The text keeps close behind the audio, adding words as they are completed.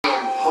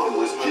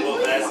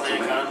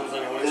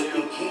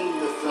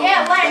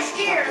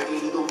here.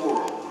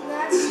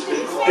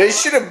 They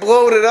should have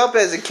blown it up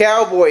as a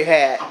cowboy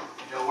hat.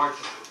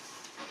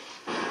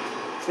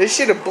 They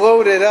should have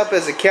blown it up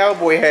as a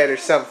cowboy hat or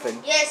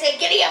something. Yeah, say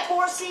giddy up,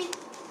 horsey.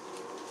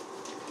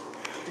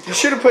 You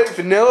should have put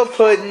vanilla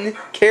pudding,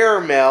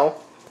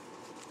 caramel,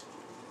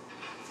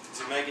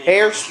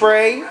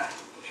 hairspray.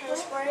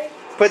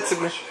 Put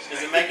some. Does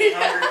it make you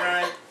hungry,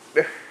 Brian?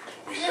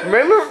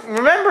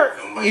 Remember,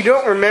 you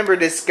don't remember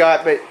this,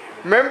 Scott, but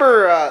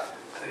remember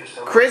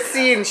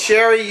Chrissy and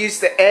Sherry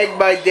used to egg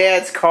my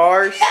dad's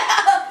cars?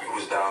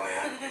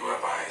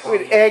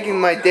 We'd egg in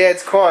my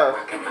dad's car.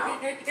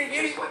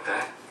 Just like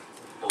that,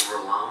 over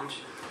a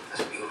lounge.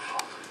 That's beautiful.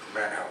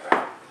 Man, held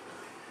that.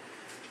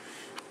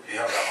 He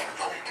held that on the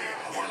cold deal.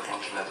 I wanted to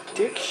punch another door.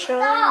 Dick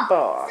Shine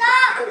Bar.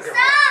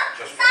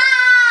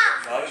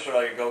 I just put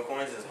all your gold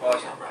coins in his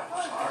pocket. It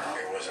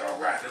was a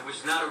rat. There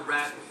was not a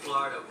rat in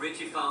Florida.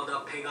 Richie fouled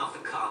up paying off the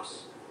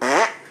cops.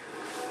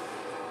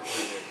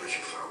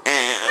 Richie found. The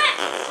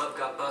club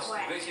got busted.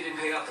 Richie didn't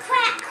pay off the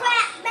freaking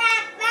cops.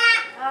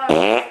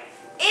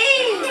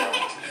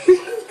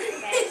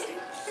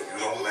 You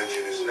don't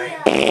mention his name.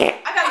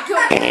 I gotta go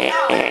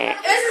now.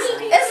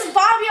 This is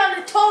Bobby on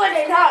the toilet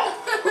at home.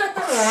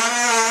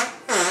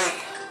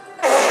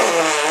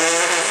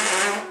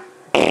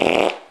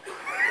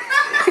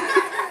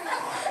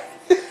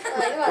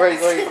 Wait,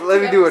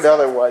 let me do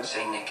another one.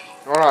 Say Nicky.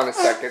 Hold on a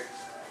second.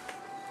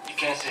 You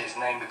can't say his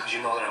name because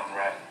you know that I'm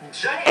right.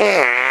 Say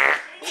it!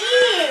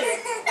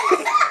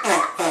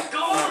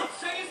 Go on,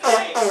 say his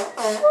name!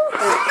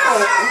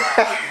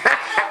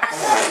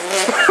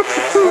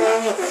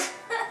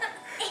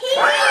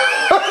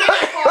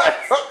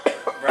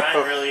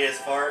 Brian really is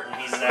fart, and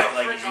he's acting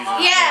like he's using it.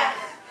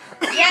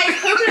 Yeah,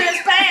 he's pooping in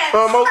his pants.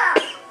 Almost.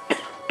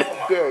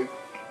 Okay.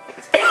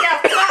 Spitting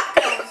out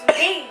tacos and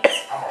beans.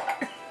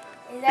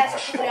 And that's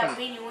pooping out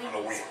beanie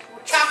weenies with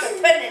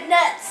chocolate pudding and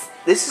nuts.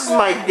 This is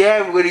my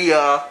dad when he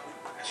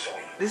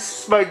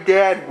This is my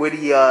dad when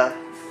he I'm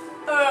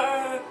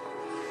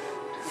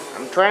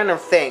trying to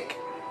think.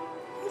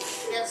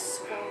 Yes,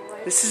 boy.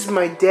 This is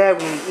my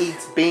dad when he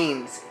eats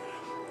beans.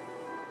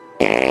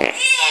 You're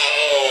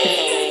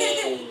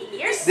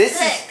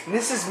sick.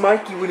 This is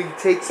Mikey when he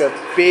takes a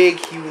big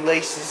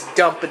hellacious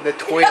dump in the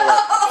toilet.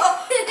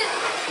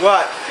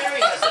 What?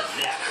 Barry has a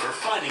knack for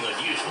finding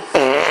unusual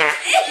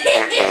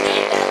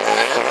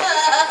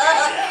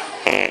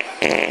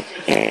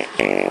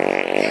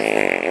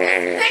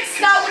Next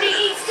guy when he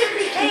eats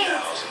Tiffany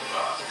cakes.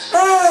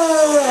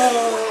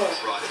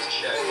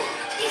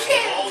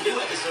 all new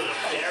episode of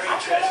Barry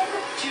Treasure.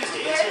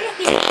 Tuesday at 10.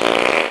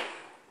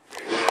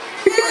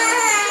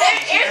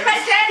 Here's my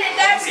dad and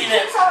dad. I've seen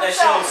that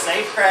show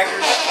Safe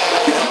Crackers.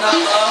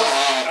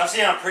 I've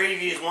seen on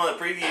previews, one of the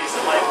previews,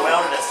 somebody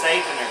welded a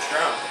safe in their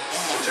trunk.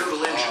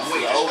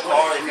 The old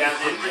car, they found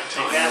it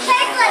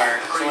somewhere.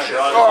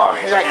 Oh, I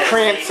got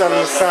cramps on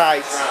the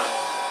sides.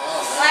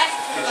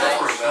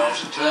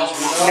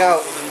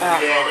 No.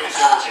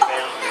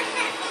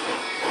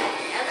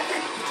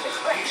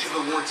 Each of the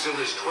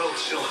Wartsilla's 12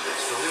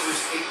 cylinders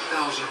delivers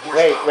 8,000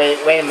 horsepower.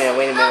 Wait a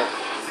minute.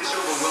 This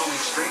overwhelming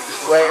strength is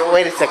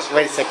Wait a second.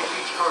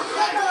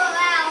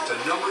 to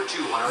number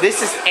 2 on our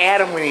This is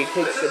Adam when he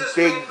takes a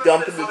big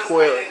dump in the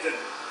toilet.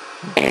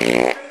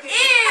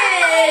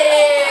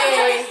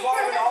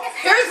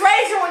 Here's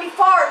Razor when he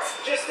farts.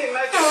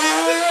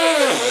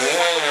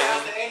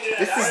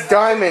 This is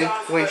Diamond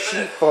when she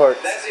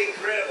farts. That's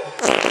incredible.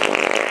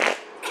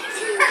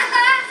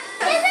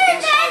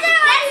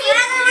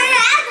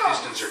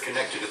 pistons are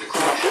connected to the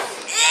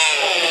crankshaft.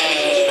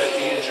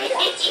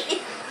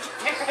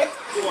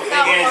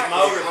 Big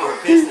motor for a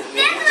piston.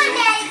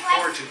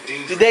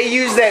 Did they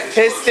use that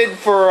piston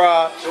for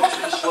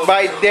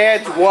my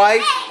dad's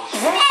wife? At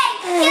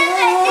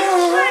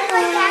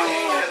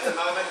the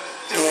moment,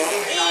 to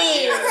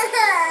give you an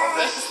idea of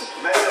this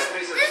metal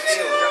piece of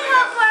steel coming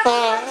up.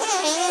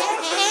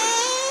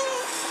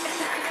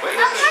 When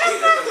this machine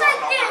is in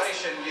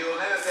operation, you will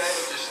never be able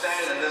to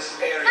stand in this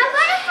area.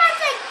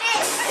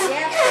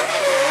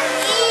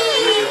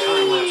 Here's your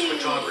time-lapse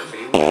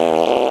photography.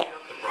 The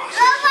process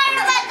of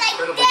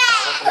incredibly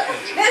powerful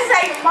engine. This is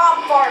how your mom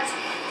farts.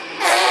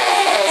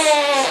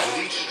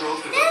 With each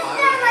stroke of the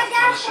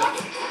 5.5-ton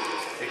assembly,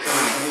 it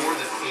covers more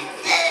than 8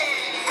 feet.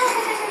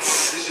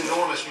 This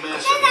enormous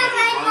mass of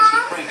metal runs the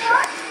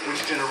crankshaft,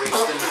 which generates the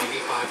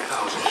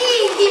 95,000. The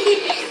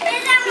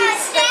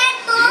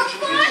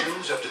engine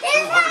consumes up to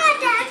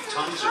 250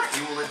 tons of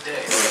fuel a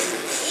day.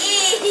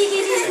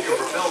 It can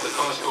propel the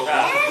Costco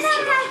Long Beach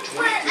at up to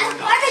 24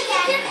 knots.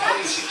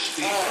 Blazing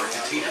speed for a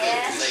container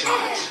ship this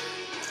size.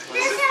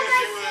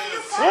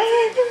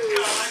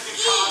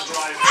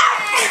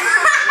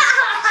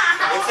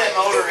 What's that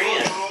motor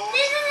in? The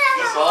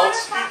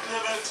bolts?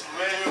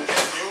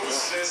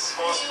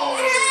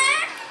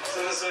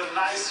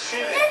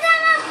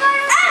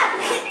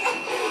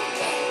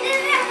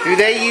 Do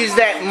they use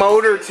that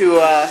motor to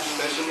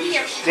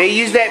they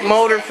use that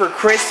motor for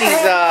Chrissy's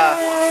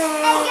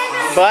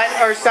butt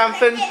or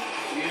something? The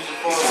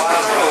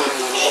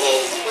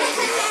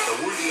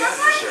would-be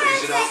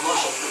adversaries it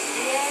outmuscled.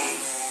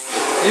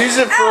 Use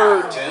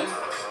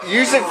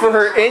it for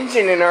her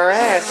engine in our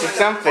ass or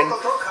something. My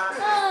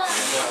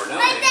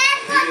dad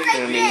looks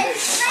like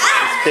this.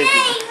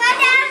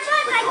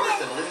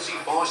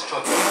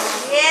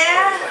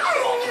 Yeah.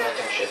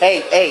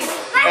 Hey.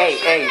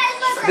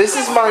 This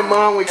is my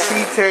mom when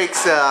she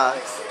takes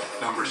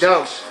Number 6,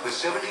 dump. the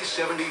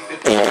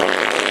 70-70-50. Number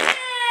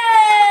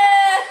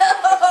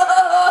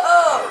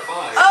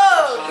 5,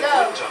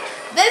 No.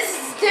 This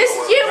is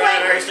you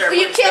when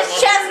you kiss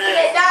Chesney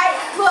at night.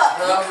 Look.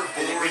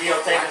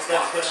 Videotaping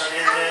stuff, putting on the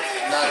internet.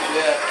 Not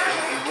yet.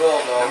 You will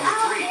though. Number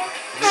 3,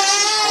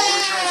 Mrs.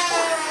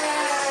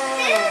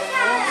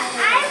 Caller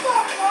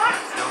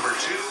Transporter. Number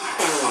 2,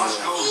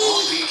 Costco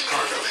Long Beach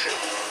Cargo Ship.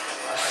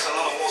 That's a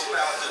lot of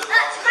horsepower to the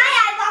Now, it's time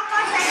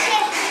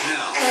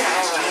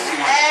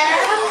to watch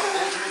our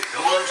ultimate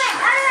pillar of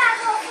strength.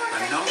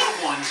 The number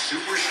 1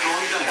 super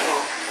strong dynamo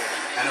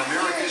and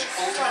America's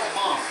ultimate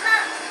bomber,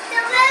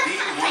 the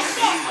B-1B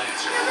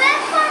Lancer.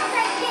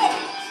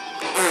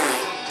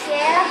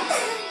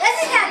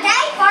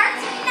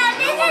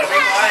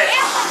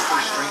 Super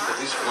strength of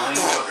this flying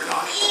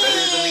juggernaut,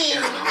 better than the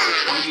airmen of the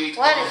 28th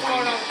What is Bomber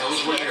going on?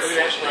 Wing at Ellsworth Air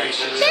Force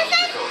Base in This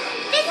South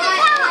is Dakota.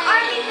 how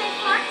Army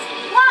parts.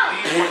 Whoa.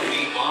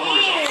 B-1B bomber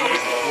is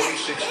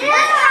 146 feet This is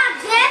long, how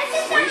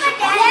Genesis and my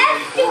dad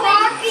do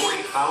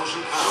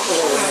 40,000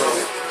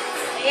 pounds.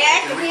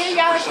 Yeah, because he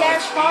got his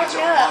dad's parked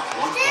up.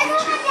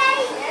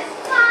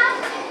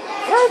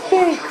 Aren't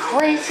they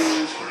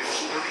crazy?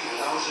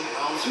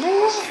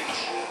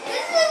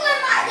 This is when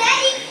my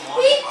daddy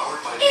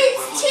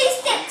eats cheese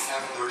sticks.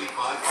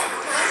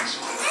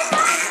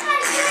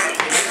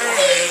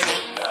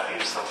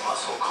 Here's the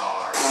muscle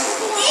car.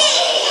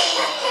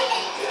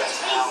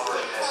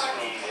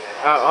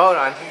 Oh, hold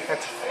on.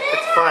 That's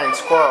fine.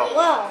 Squirrel.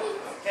 Whoa.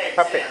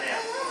 Puppet.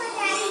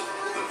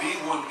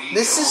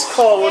 This is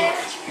called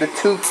the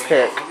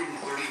toothpick.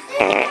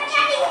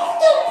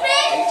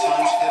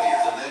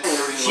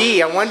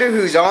 Gee, I wonder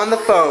who's on the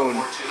phone.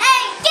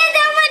 Hey, get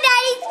on my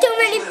daddy's too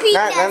many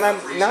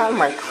pizzas. Not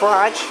my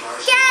crotch.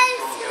 Guys,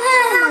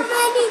 how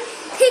many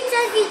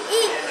pizzas he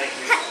eats?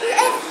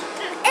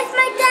 If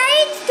my dad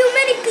eats too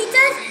many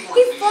pizzas,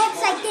 he falls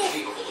like this.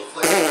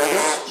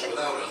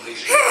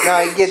 No,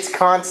 he gets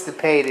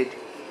constipated.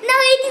 No,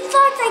 he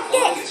falls like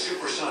this.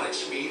 Supersonic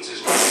speeds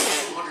is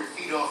 200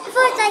 feet off the He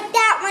falls ground. like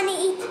that when he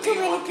eats too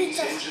many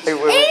pizzas. Hey,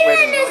 wait.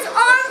 Even his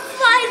arms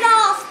fall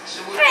off.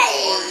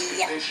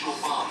 Conventional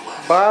bomb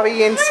blast.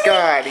 Bobby and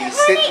Scotty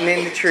sitting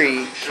in the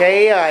tree.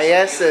 Kissing.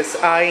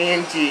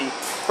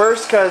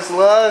 First comes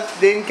love,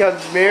 then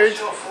comes marriage,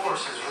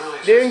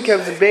 then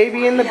comes the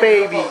baby and the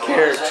baby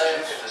carriage. Hey,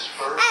 this is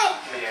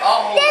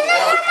how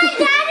my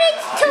dad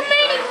eats too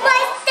many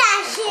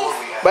mustaches.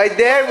 My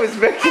dad was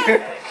making This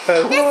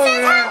is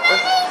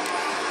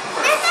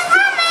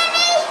how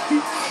many.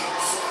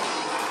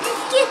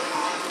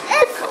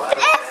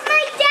 If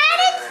my dad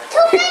eats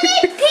too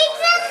many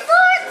pizzas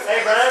for Hey,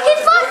 Brad,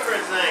 what's your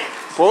boyfriend's name?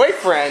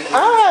 boyfriend. I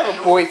don't have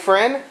a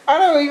boyfriend. I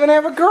don't even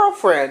have a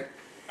girlfriend.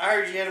 I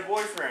heard you had a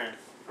boyfriend.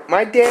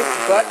 My dad's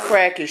butt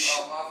crack is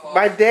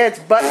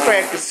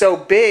so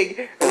big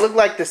it looked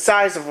like the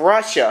size of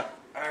Russia.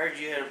 I heard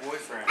you had a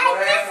boyfriend. And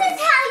this is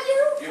how you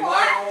Your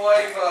fart.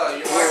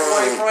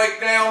 microwave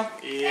breakdown.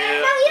 Yeah.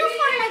 No, you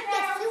fart like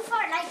this. You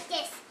fart like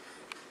this.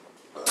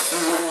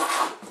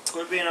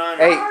 Quit being on.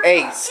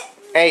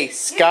 Hey,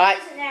 Scott.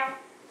 Now.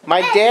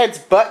 My dad's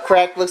butt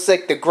crack looks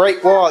like the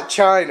Great Wall of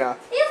China.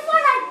 You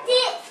fart like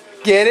this.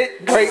 Get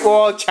it? Great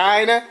Wall of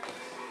China?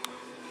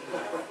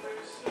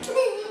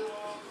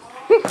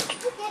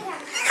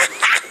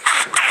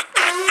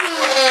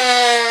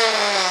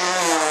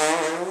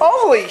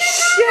 Holy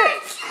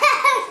shit!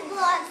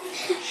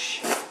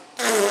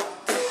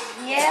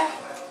 Yeah.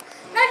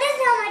 No, this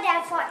is how my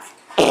dad farts.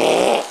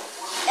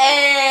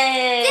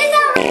 This is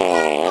how my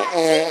dad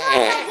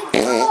farts.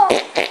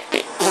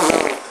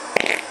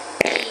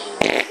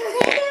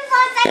 He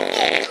farts like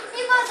this.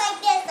 He farts like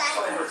this. Like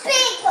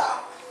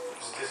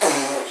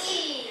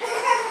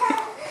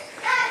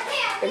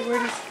Hey,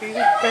 where is he?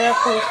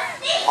 Bathroom.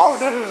 Oh,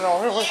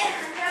 no.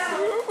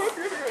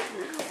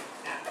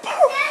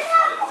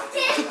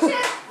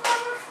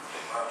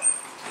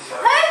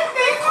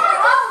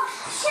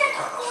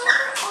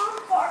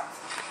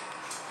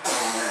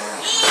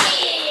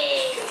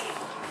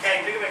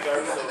 Hey, pick up a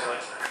garbage over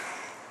there.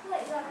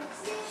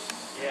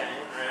 Yeah,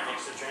 right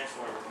next to the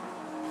transformer.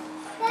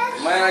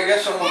 Man, I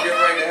guess I'm gonna get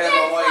ready to have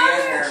my way in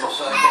here in a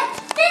second.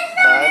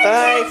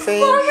 Bye-bye,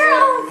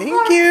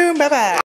 thank you. Bye-bye.